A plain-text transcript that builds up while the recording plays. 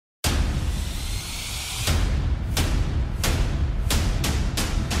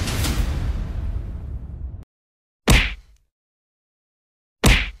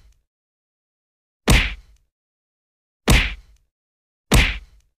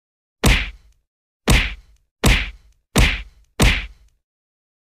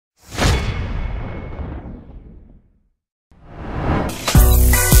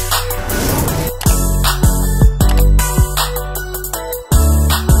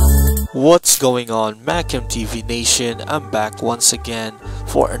What's going on, MacamTV Nation? I'm back once again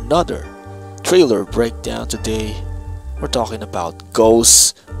for another trailer breakdown. Today we're talking about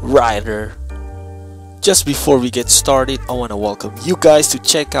Ghost Rider. Just before we get started, I want to welcome you guys to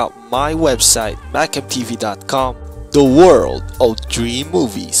check out my website MacamTV.com. The world of dream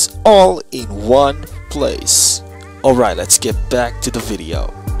movies, all in one place. Alright, let's get back to the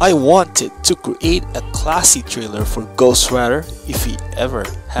video. I wanted to create a classy trailer for Ghost Rider if he ever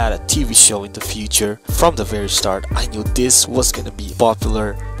had a TV show in the future. From the very start, I knew this was gonna be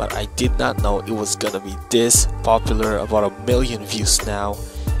popular, but I did not know it was gonna be this popular. About 1 million views now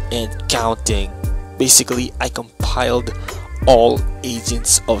and counting. Basically, I compiled all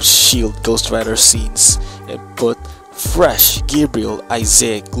Agents of S.H.I.E.L.D. Ghost Rider scenes and put fresh Gabriel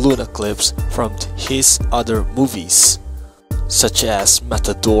Isaac Luna clips from his other movies, such as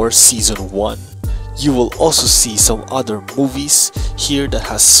Matador Season 1. You will also see some other movies here that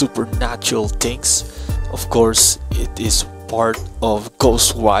has supernatural things. Of course, it is part of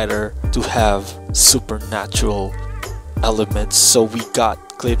Ghost Rider to have supernatural elements, so we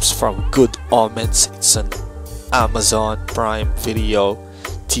got clips from Good Omens. It's an Amazon Prime Video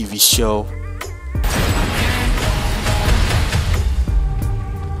TV show.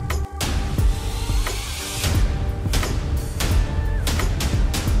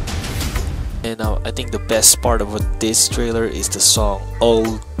 And I think the best part of this trailer is the song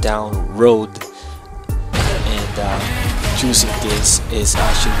Old Town Road. And choosing this is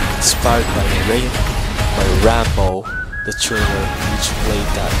actually inspired by Rambo, the trailer, which played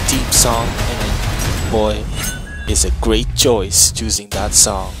that theme song. And boy, it's a great choice choosing that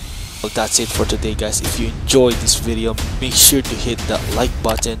song. Well, that's it for today, guys. If you enjoyed this video, make sure to hit that like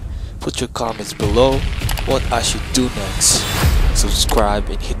button. Put your comments below what I should do next. Subscribe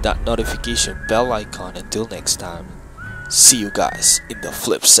and hit that notification bell icon. Until next time, see you guys in the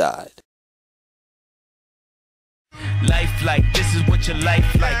flip side. Life like this is what your life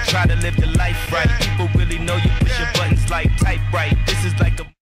like. Try to live the life right. People really know you push your buttons like type right. This is like a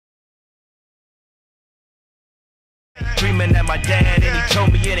dreaming at my dad and he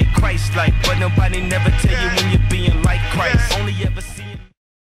told me it ain't Christ like, but nobody never tell you when you're being like Christ.